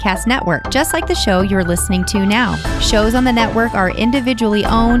Podcast Network, just like the show you're listening to now. Shows on the network are individually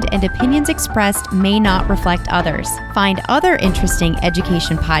owned, and opinions expressed may not reflect others. Find other interesting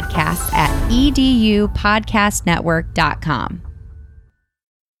education podcasts at edupodcastnetwork.com.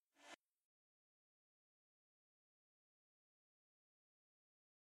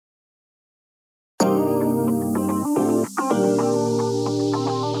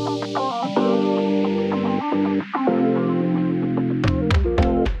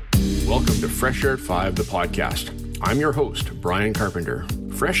 Welcome to Fresh Air at 5, the podcast. I'm your host, Brian Carpenter.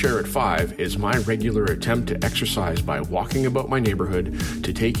 Fresh Air at 5 is my regular attempt to exercise by walking about my neighborhood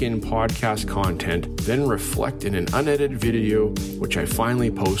to take in podcast content, then reflect in an unedited video, which I finally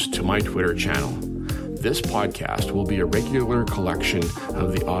post to my Twitter channel. This podcast will be a regular collection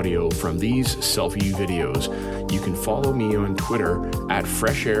of the audio from these selfie videos. You can follow me on Twitter at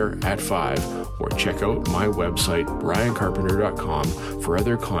Fresh Air at 5 or check out my website, briancarpenter.com, for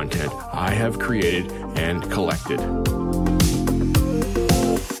other content I have created and collected.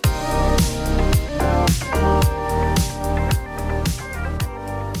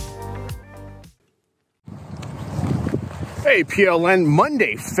 Hey, PLN,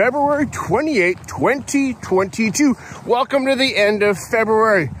 Monday, February 28, 2022. Welcome to the end of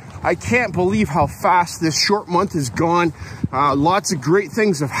February. I can't believe how fast this short month has gone. Lots of great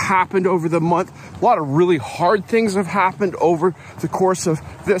things have happened over the month. A lot of really hard things have happened over the course of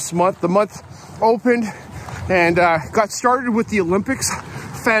this month. The month opened and got started with the Olympics.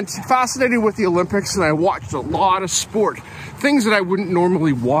 Fascinated with the Olympics, and I watched a lot of sport. Things that I wouldn't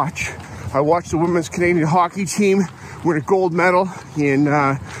normally watch. I watched the women's Canadian hockey team win a gold medal in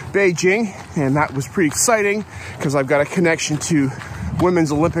Beijing, and that was pretty exciting because I've got a connection to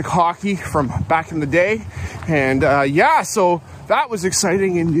women's Olympic hockey from back in the day. And so that was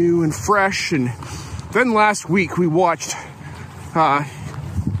exciting and new and fresh. And then last week we watched,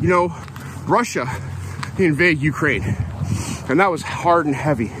 Russia invade Ukraine. And that was hard and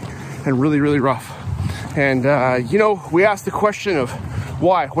heavy and really, really rough. And, we asked the question of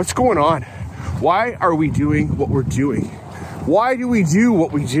why? What's going on? Why are we doing what we're doing? Why do we do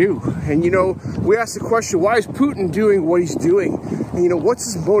what we do? And, we asked the question, why is Putin doing what he's doing? And,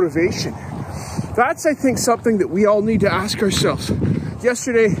 what's his motivation? That's, I think, something that we all need to ask ourselves.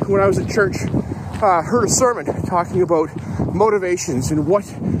 Yesterday, when I was at church, heard a sermon talking about motivations and what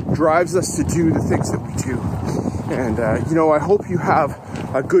drives us to do the things that we do. And, I hope you have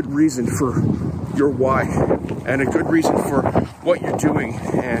a good reason for your why and a good reason for what you're doing.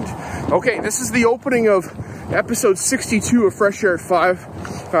 And, okay, this is the opening of episode 62 of Fresh Air at 5,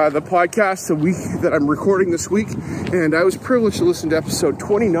 the podcast that I'm recording this week. And I was privileged to listen to episode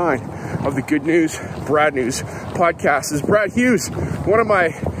 29 of the Good News, Brad News podcast. This is Brad Hughes, one of my,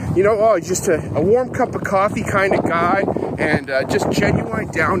 just a warm cup of coffee kind of guy, and just genuine,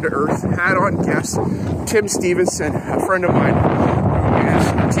 down-to-earth, hat-on guest, Tim Stevenson, a friend of mine who is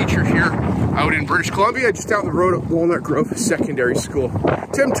a teacher here out in British Columbia, just down the road at Walnut Grove Secondary School.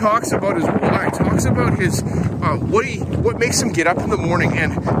 Tim talks about his why, talks about his what makes him get up in the morning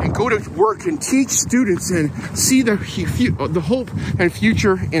and go to work and teach students and see the hope and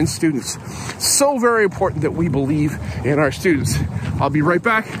future in students. So very important that we believe in our students. I'll be right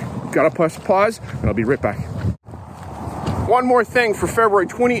back. Gotta press pause, and I'll be right back. One more thing for February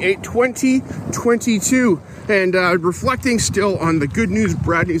 28, 2022. And reflecting still on the Good News,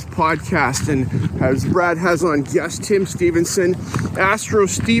 Brad News podcast. And as Brad has on guest Tim Stevenson, Astro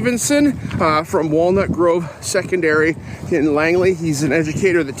Stevenson from Walnut Grove Secondary in Langley. He's an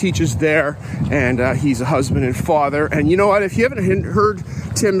educator that teaches there, and he's a husband and father. And you know what? If you haven't heard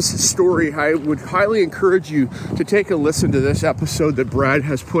Tim's story, I would highly encourage you to take a listen to this episode that Brad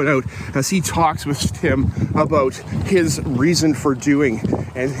has put out as he talks with Tim about his reason for doing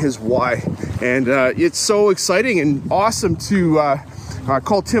and his why. And it's so exciting and awesome to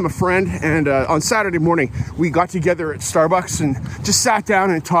call Tim a friend. And on Saturday morning, we got together at Starbucks and just sat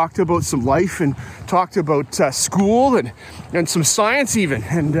down and talked about some life and talked about school and some science even.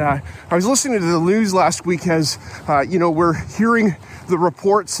 And I was listening to the news last week as, we're hearing the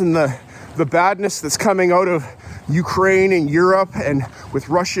reports and the badness that's coming out of Ukraine and Europe, and with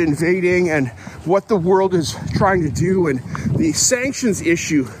Russia invading and what the world is trying to do, and the sanctions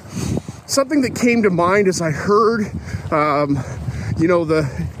issue. Something that came to mind as I heard,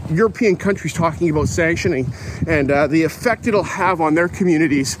 the European countries talking about sanctioning and the effect it'll have on their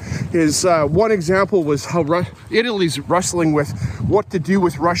communities is one example was how Italy's wrestling with what to do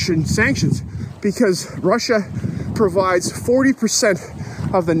with Russian sanctions, because Russia provides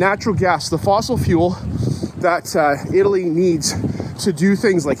 40% of the natural gas, the fossil fuel that Italy needs to do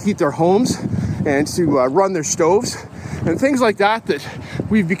things like heat their homes and to run their stoves and things like that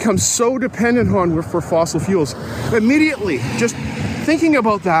we've become so dependent on for fossil fuels. Immediately, just thinking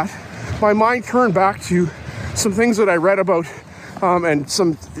about that, my mind turned back to some things that I read about and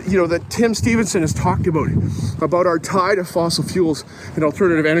some, that Tim Stevenson has talked about our tie to fossil fuels and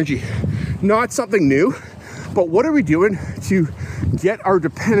alternative energy. Not something new, but what are we doing to get our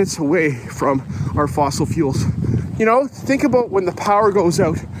dependence away from our fossil fuels? Think about when the power goes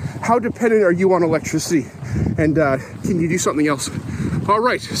out, how dependent are you on electricity? And can you do something else? All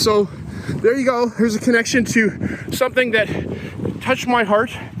right, so there you go. Here's a connection to something that touched my heart.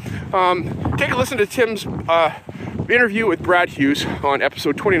 Take a listen to Tim's interview with Brad Hughes on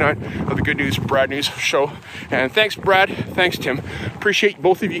episode 29 of the Good News Brad News show. And thanks, Brad. Thanks, Tim. Appreciate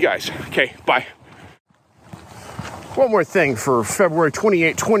both of you guys. Okay, bye. One more thing for February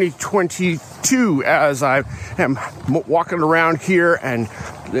 28, 2022, as I am walking around here and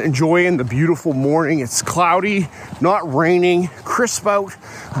enjoying the beautiful morning. It's cloudy, not raining, crisp out,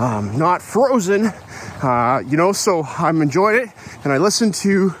 not frozen, so I'm enjoying it. And I listened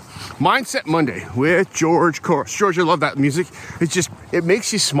to Mindset Monday with George Couros. George, I love that music. It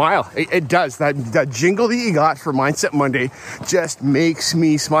makes you smile. It does. That jingle that you got for Mindset Monday just makes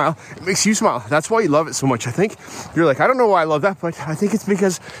me smile. It makes you smile. That's why you love it so much. I think you're like, I don't know why I love that, but I think it's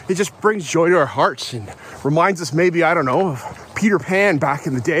because it just brings joy to our hearts and reminds us maybe, I don't know, of Peter Pan back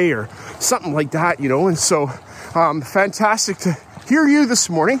in the day or something like that, and so fantastic to hear you this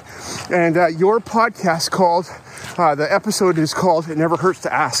morning. And your podcast the episode is called It Never Hurts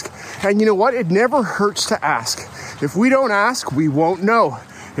to Ask. And you know what? It never hurts to ask. If we don't ask, we won't know.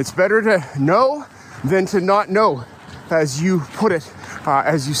 It's better to know than to not know, as you put it,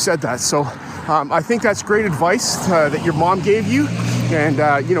 as you said that. So I think that's great advice that your mom gave you. And,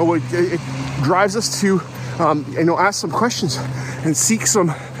 it drives us to, ask some questions and seek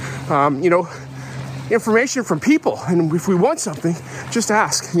some, information from people. And if we want something, just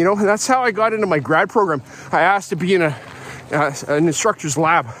ask, and that's how I got into my grad program. I asked to be in an instructor's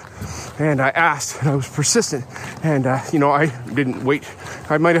lab, and I asked, and I was persistent, and I didn't wait.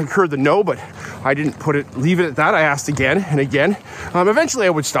 I might have heard the no, but I didn't leave it at that. I asked again and again. Eventually I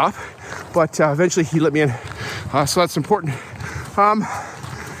would stop, but eventually he let me in, so that's important. But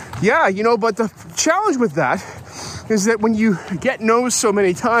the challenge with that is that when you get no's so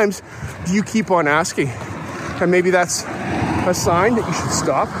many times, do you keep on asking? And maybe that's a sign that you should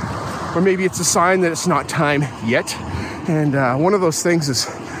stop, or maybe it's a sign that it's not time yet. And one of those things is,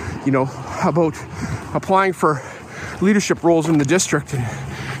 about applying for leadership roles in the district. And,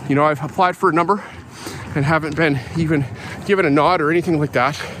 I've applied for a number and haven't been even given a nod or anything like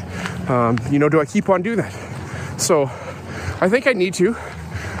that. Do I keep on doing that? So I think I need to,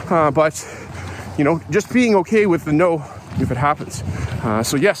 but just being okay with the no if it happens.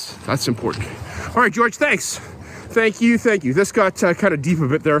 So yes, that's important. All right, George, thanks. Thank you. This got kind of deep a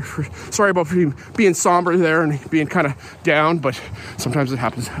bit there. Sorry about being somber there and being kind of down, but sometimes it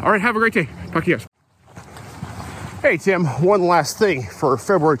happens. All right, have a great day. Talk to you guys. Hey, Tim, one last thing for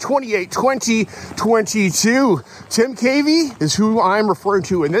February 28, 2022. Tim Cavey is who I'm referring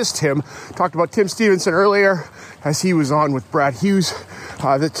to in this. Tim talked about Tim Stevenson earlier as he was on with Brad Hughes.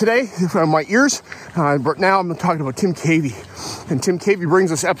 Today, on my ears, but now I'm talking about Tim Cavey. And Tim Cavey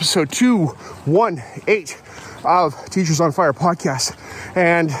brings us episode 218 of Teachers on Fire podcast,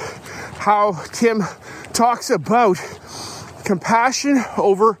 and how Tim talks about compassion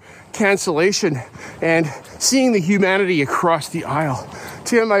over cancellation and seeing the humanity across the aisle.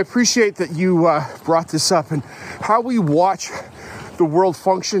 Tim, I appreciate that you brought this up and how we watch the world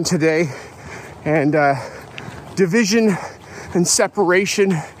function today, and division and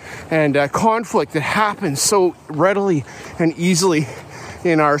separation and conflict that happens so readily and easily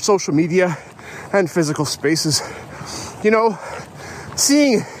in our social media and physical spaces.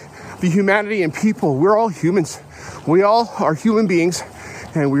 Seeing the humanity in people, we're all humans. We all are human beings,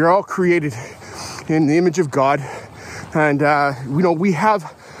 and we are all created in the image of God. And, we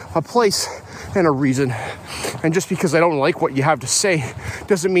have a place and a reason. And just because I don't like what you have to say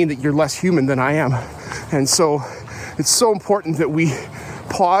doesn't mean that you're less human than I am. And so it's so important that we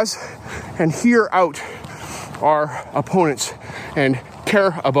pause and hear out our opponents and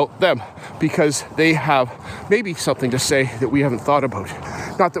care about them, because they have maybe something to say that we haven't thought about.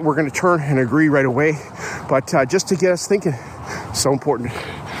 Not that we're going to turn and agree right away, but just to get us thinking. So important.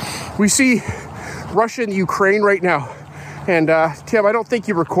 We see Russia and Ukraine right now. And Tim, I don't think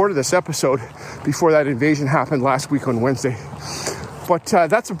you recorded this episode before that invasion happened last week on Wednesday. But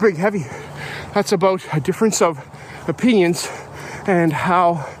that's a big heavy. That's about a difference of opinions and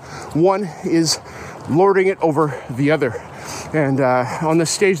how one is lording it over the other. And on the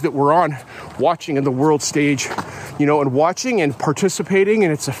stage that we're on, watching in the world stage, and watching and participating,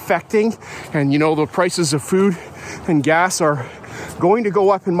 and it's affecting. And, the prices of food and gas are going to go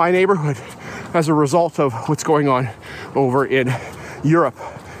up in my neighborhood as a result of what's going on over in Europe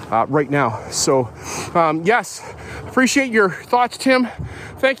right now. So, yes, appreciate your thoughts, Tim.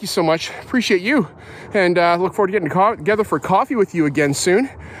 Thank you so much. Appreciate you. And look forward to getting together for coffee with you again soon.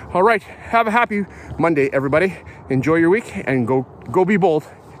 All right. Have a happy Monday, everybody. Enjoy your week and go be bold.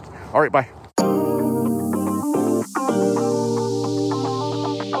 All right. Bye.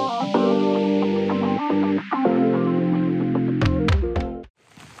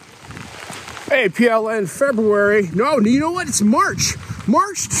 Hey, PLN February. No, you know what? It's March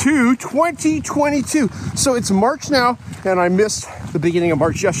 2, 2022. So it's March now, and I missed the beginning of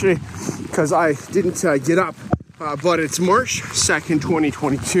March yesterday because I didn't get up. But it's March 2nd,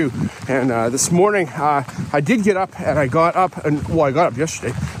 2022. And this morning, I did get up, and I got up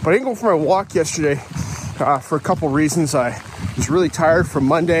yesterday. But I didn't go for my walk yesterday for a couple reasons. I was really tired from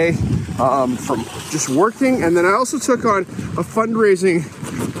Monday, from just working. And then I also took on a fundraising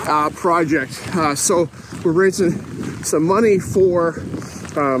project. So we're raising some money for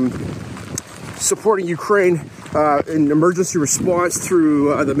supporting Ukraine in emergency response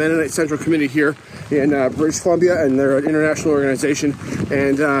through the Mennonite Central Committee here in British Columbia, and they're an international organization.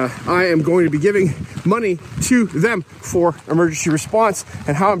 And I am going to be giving money to them for emergency response.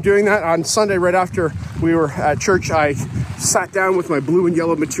 And how I'm doing that, on Sunday, right after we were at church, I sat down with my blue and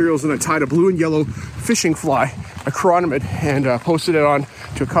yellow materials and I tied a blue and yellow fishing fly, a chironomid, and posted it on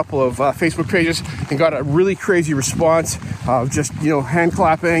to a couple of Facebook pages and got a really crazy response of just, hand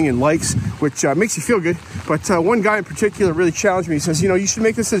clapping and likes, which makes you feel good. But one guy in particular really challenged me. He says, you should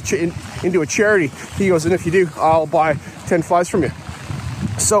make this into a charity. He goes, and if you do, I'll buy 10 flies from you.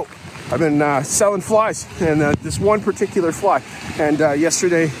 So I've been selling flies, and this one particular fly. And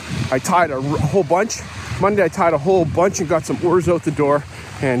yesterday I tied a whole bunch. Monday I tied a whole bunch and got some oars out the door.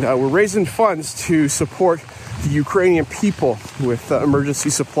 And we're raising funds to support the Ukrainian people with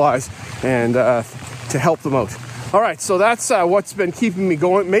emergency supplies and to help them out. All right, so that's what's been keeping me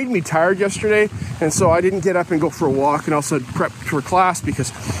going. It made me tired yesterday, and so I didn't get up and go for a walk, and also prep for class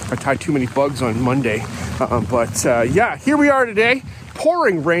because I tied too many bugs on Monday. But here we are today.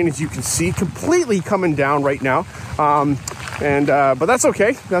 Pouring rain, as you can see, completely coming down right now. But that's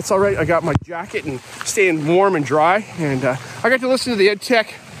okay. That's all right. I got my jacket and staying warm and dry, and I got to listen to the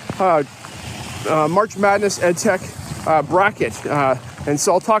EdTech March Madness EdTech bracket, and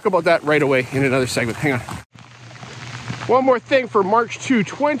so I'll talk about that right away in another segment. Hang on. One more thing for March 2,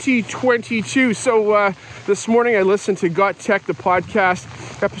 2022. So this morning I listened to Got Tech, the podcast,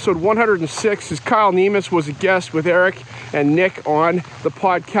 episode 106. As Kyle Nemus was a guest with Eric and Nick on the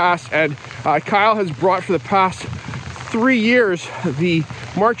podcast. And Kyle has brought for the past 3 years the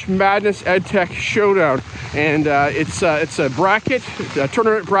March Madness EdTech Showdown. And it's a bracket, a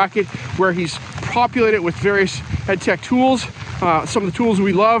tournament bracket, where he's populated with various EdTech tools, some of the tools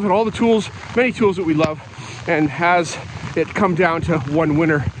we love, and all the tools, many tools that we love, and has it come down to one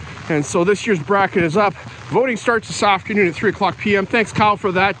winner. And so this year's bracket is up. Voting starts this afternoon at 3 o'clock p.m. Thanks, Kyle,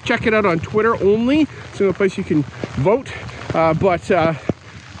 for that. Check it out on Twitter only. It's the only place you can vote. But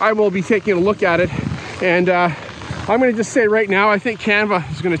I will be taking a look at it. And I'm going to just say right now, I think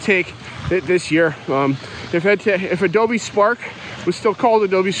Canva is going to take it this year. If Adobe Spark was still called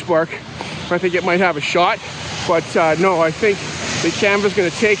Adobe Spark, I think it might have a shot. But no, I think that Canva is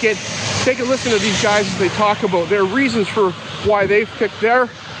going to take it. Take a listen to these guys as they talk about their reasons for why they've picked their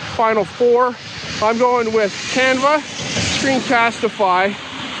final four. I'm going with Canva, Screencastify,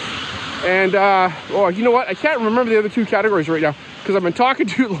 and you know what? I can't remember the other two categories right now because I've been talking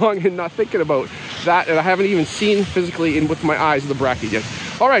too long and not thinking about that, and I haven't even seen physically with my eyes the bracket yet.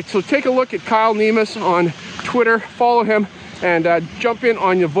 All right, so take a look at Kyle Nemus on Twitter, follow him, and jump in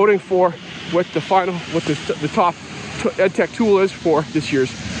on your voting for what the top EdTech tool is for this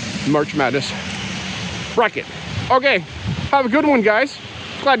year's March Madness bracket. Okay, have a good one, guys.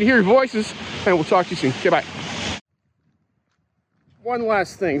 Glad to hear your voices, and we'll talk to you soon. Okay, bye. One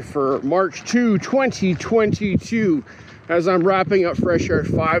last thing for March 2, 2022. As I'm wrapping up Fresh Air at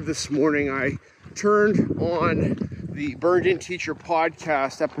 5 this morning, I turned on the Burned In Teacher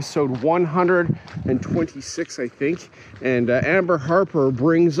podcast, episode 126, I think. And Amber Harper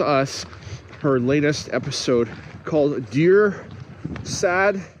brings us her latest episode called Dear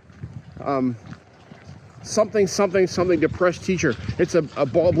Sad something depressed teacher. It's a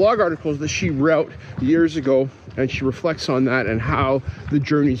blog article that she wrote years ago, and she reflects on that and how the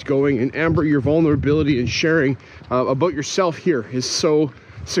journey's going. And Amber, your vulnerability and sharing about yourself here is so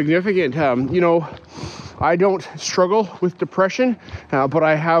significant. I don't struggle with depression, but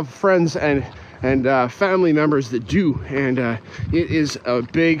I have friends and and family members that do, and it is a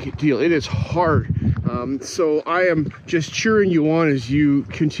big deal. It is hard. So I am just cheering you on as you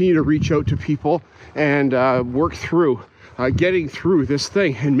continue to reach out to people and work through getting through this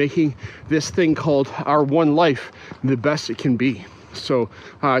thing and making this thing called our one life the best it can be. So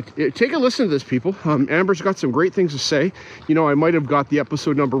take a listen to this, people. Amber's got some great things to say. You know, I might have got the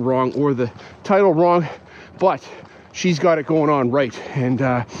episode number wrong or the title wrong, but she's got it going on right.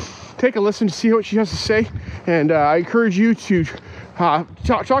 And take a listen to see what she has to say. And I encourage you to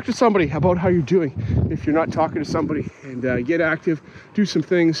talk to somebody about how you're doing if you're not talking to somebody, and get active, do some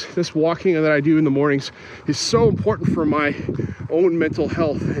things. This walking that I do in the mornings is so important for my own mental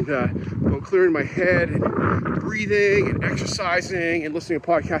health, and clearing my head and breathing and exercising and listening to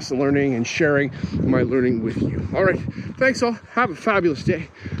podcasts and learning and sharing my learning with you. All right, thanks all. Have a fabulous day.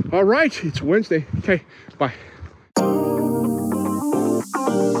 All right, it's Wednesday. Okay, bye.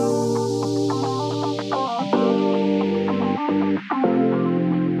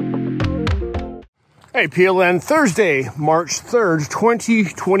 Hey, PLN, Thursday, March 3rd,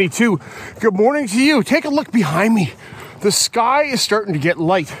 2022. Good morning to you. Take a look behind me. The sky is starting to get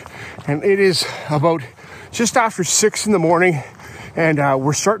light, and it is about just after 6 in the morning, and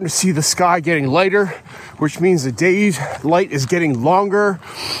we're starting to see the sky getting lighter, which means the day's light is getting longer,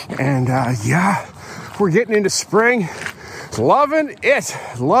 and we're getting into spring. Loving it.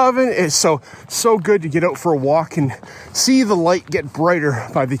 So good to get out for a walk and see the light get brighter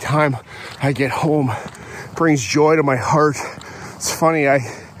by the time I get home. Brings joy to my heart. It's funny, I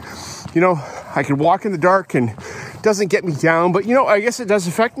can walk in the dark and it doesn't get me down, but I guess it does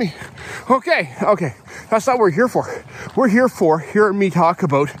affect me. Okay. That's not what we're here for. We're here for hearing me talk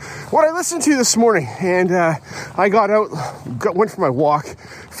about what I listened to this morning. And I went for my walk,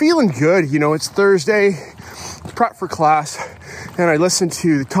 feeling good. It's Thursday, prep for class, and I listened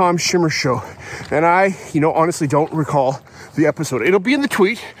to the Tom Schimmer show. And I, honestly don't recall the episode. It'll be in the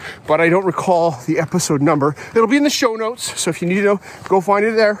tweet, but I don't recall the episode number. It'll be in the show notes, so if you need to know, go find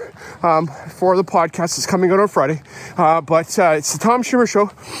it there for the podcast that's coming out on Friday. But it's the Tom Schimmer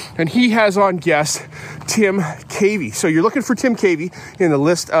show, and he has on guest Tim Cavey. So you're looking for Tim Cavey in the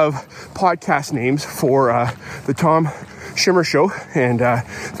list of podcast names for the Tom Schimmer show. And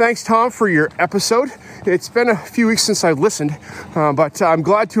thanks, Tom, for your episode. It's been a few weeks since I've listened, but I'm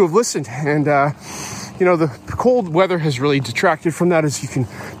glad to have listened. And the cold weather has really detracted from that, as you can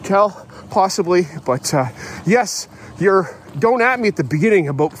tell, possibly. But yes, don't at me at the beginning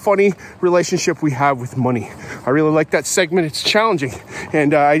about funny relationship we have with money. I really like that segment. It's challenging,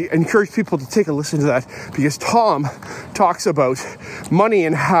 and I encourage people to take a listen to that, because Tom talks about money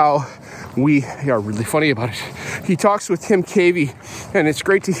and how we are really funny about it. He talks with Tim Cavey, and it's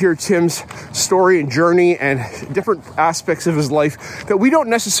great to hear Tim's story and journey and different aspects of his life that we don't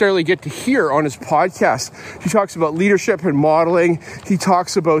necessarily get to hear on his podcast. He talks about leadership and modeling. He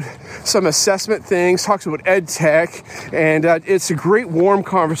talks about some assessment things, talks about ed tech, and it's a great warm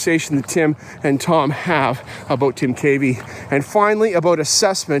conversation that Tim and Tom have about Tim Cavey, and finally about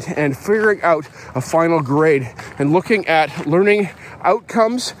assessment and figuring out a final grade and looking at learning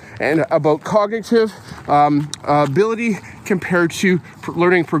outcomes and about cognitive ability compared to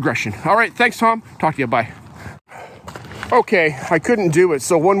learning progression. All right, thanks, Tom. Talk to you. Bye. Okay, I couldn't do it.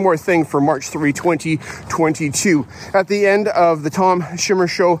 So one more thing for March 3, 2022. At the end of the Tom Schimmer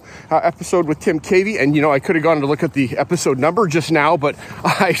show episode with Tim Cavey, and I could have gone to look at the episode number just now, but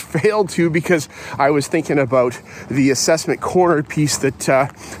I failed to because I was thinking about the assessment corner piece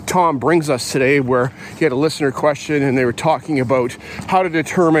that Tom brings us today, where he had a listener question and they were talking about how to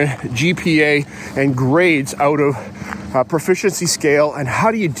determine GPA and grades out of proficiency scale, and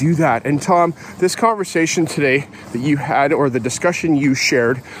how do you do that? And Tom, this conversation today that you had, or the discussion you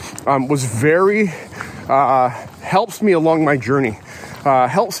shared, was very helps me along my journey.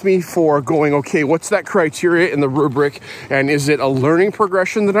 Helps me for going, okay, what's that criteria in the rubric, and is it a learning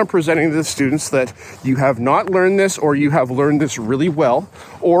progression that I'm presenting to the students that you have not learned this, or you have learned this really well,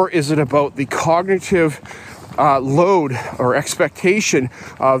 or is it about the cognitive load or expectation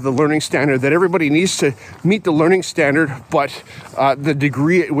of the learning standard, that everybody needs to meet the learning standard, but the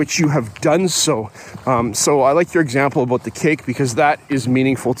degree at which you have done so. So I like your example about the cake, because that is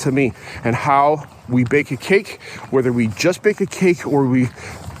meaningful to me, and how we bake a cake, whether we just bake a cake or we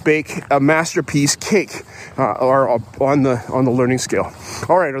bake a masterpiece cake, or on the learning scale.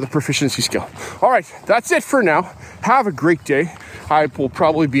 All right, or the proficiency scale. All right, that's it for now. Have a great day. I will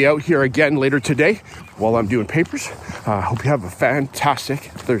probably be out here again later today while I'm doing papers. Hope you have a fantastic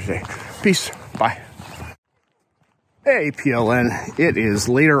Thursday. Peace. Bye. Hey PLN, it is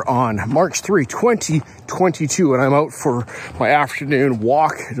later on March 3, 2022, and I'm out for my afternoon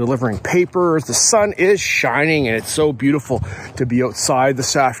walk delivering papers. The sun is shining and it's so beautiful to be outside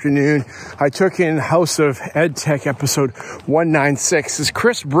this afternoon. I took in House of EdTech episode 196 as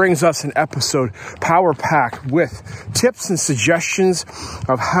Chris brings us an episode power-packed with tips and suggestions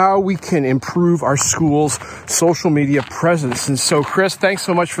of how we can improve our school's social media presence. And so Chris, thanks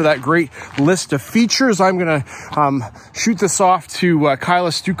so much for that great list of features. I'm going to shoot this off to Kyla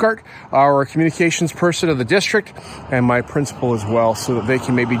Stuckart, our communications person of the district, and my principal as well, so that they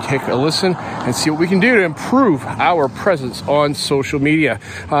can maybe take a listen and see what we can do to improve our presence on social media.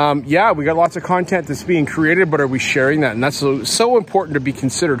 We got lots of content that's being created, but are we sharing that? And that's so important to be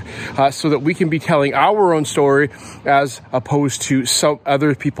considered so that we can be telling our own story as opposed to some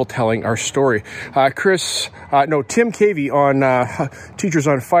other people telling our story. Tim Cavey on Teachers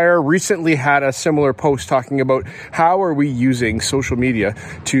on Fire recently had a similar post talking about how are we using social media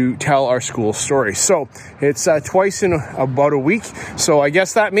to tell our school story. So it's twice in about a week. So I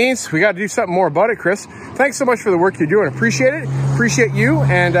guess that means we got to do something more about it, Chris. Thanks so much for the work you're doing. Appreciate it. Appreciate you.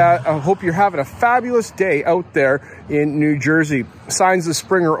 And I hope you're having a fabulous day out there in New Jersey. Signs of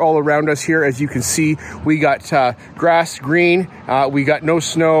spring are all around us here. As you can see, we got grass green. We got no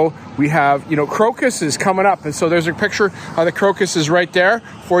snow. We have, crocus is coming up. And so there's a picture of the crocus is right there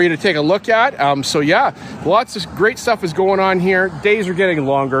for you to take a look at. Lots of great stuff is going on here. Days are getting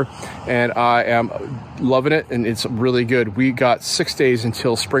longer and I am loving it. And it's really good. We got 6 days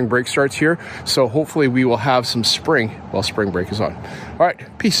until spring break starts here. So hopefully we will have some spring while spring break is on. All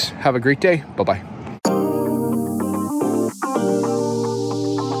right. Peace. Have a great day. Bye-bye.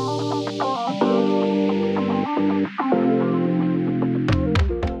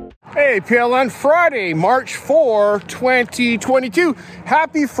 Hey PLN, Friday, March 4, 2022.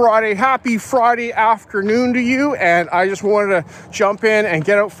 Happy Friday afternoon to you. And I just wanted to jump in and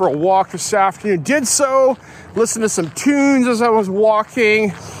get out for a walk this afternoon. Did so, listen to some tunes as I was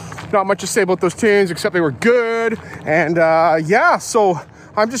walking. Not much to say about those tunes, except they were good. And so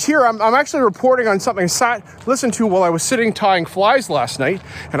I'm just here. I'm actually reporting on something I listened to while I was sitting tying flies last night.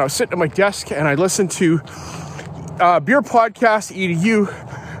 And I was sitting at my desk and I listened to Beer Podcast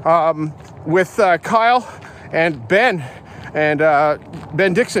EDU with Kyle and Ben and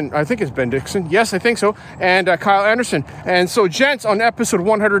Ben Dixon. I think it's Ben Dixon. Yes, I think so. And Kyle Anderson. And so, gents, on episode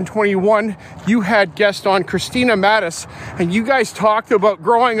 121, you had guest on Christina Mattis, and you guys talked about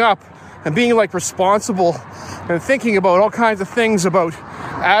growing up and being responsible and thinking about all kinds of things about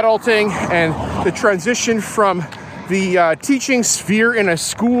adulting and the transition from the teaching sphere in a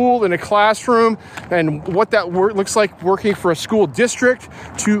school, in a classroom, and what that looks like working for a school district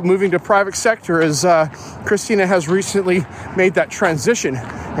to moving to private sector, as Christina has recently made that transition,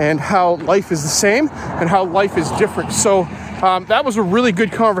 and how life is the same and how life is different. So that was a really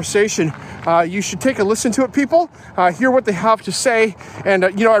good conversation. You should take a listen to it, people. Hear what they have to say. And,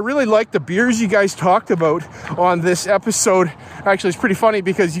 I really like the beers you guys talked about on this episode. Actually, it's pretty funny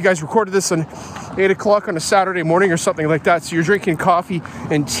because you guys recorded this on 8 o'clock on a Saturday morning or something like that. So you're drinking coffee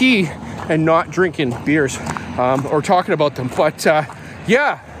and tea and not drinking beers or talking about them. But, I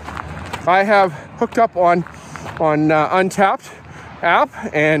have hooked up on Untapped app.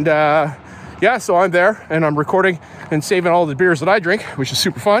 And, so I'm there and I'm recording and saving all the beers that I drink, which is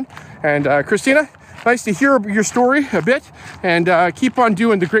super fun. And Christina, nice to hear your story a bit, and keep on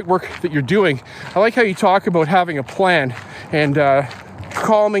doing the great work that you're doing. I like how you talk about having a plan and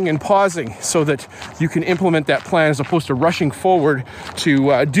calming and pausing so that you can implement that plan as opposed to rushing forward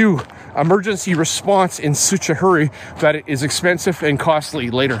to do emergency response in such a hurry that it is expensive and costly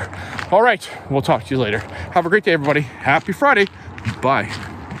later. All right, we'll talk to you later. Have a great day, everybody. Happy Friday. Bye.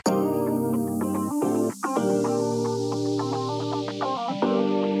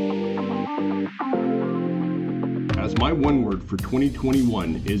 My one word for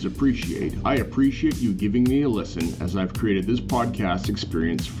 2021 is appreciate. I appreciate you giving me a listen as I've created this podcast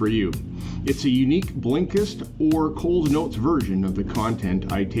experience for you. It's a unique Blinkist or Coles Notes version of the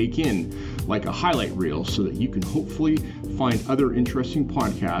content I take in, like a highlight reel, so that you can hopefully find other interesting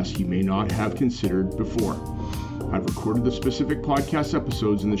podcasts you may not have considered before. I've recorded the specific podcast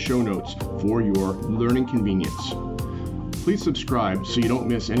episodes in the show notes for your learning convenience. Please subscribe so you don't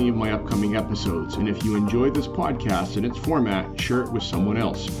miss any of my upcoming episodes. And if you enjoyed this podcast and its format, share it with someone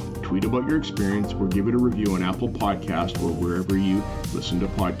else. tweet about your experience, or give it a review on Apple Podcast or wherever you listen to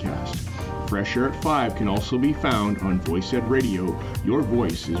podcasts. Fresh Air at 5 can also be found on Voice Ed Radio. Your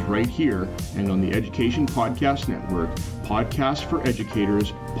voice is right here, and on the Education Podcast Network, Podcasts for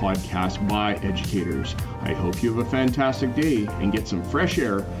Educators, Podcasts by Educators. I hope you have a fantastic day and get some fresh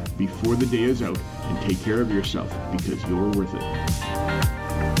air before the day is out, and take care of yourself because you're worth it.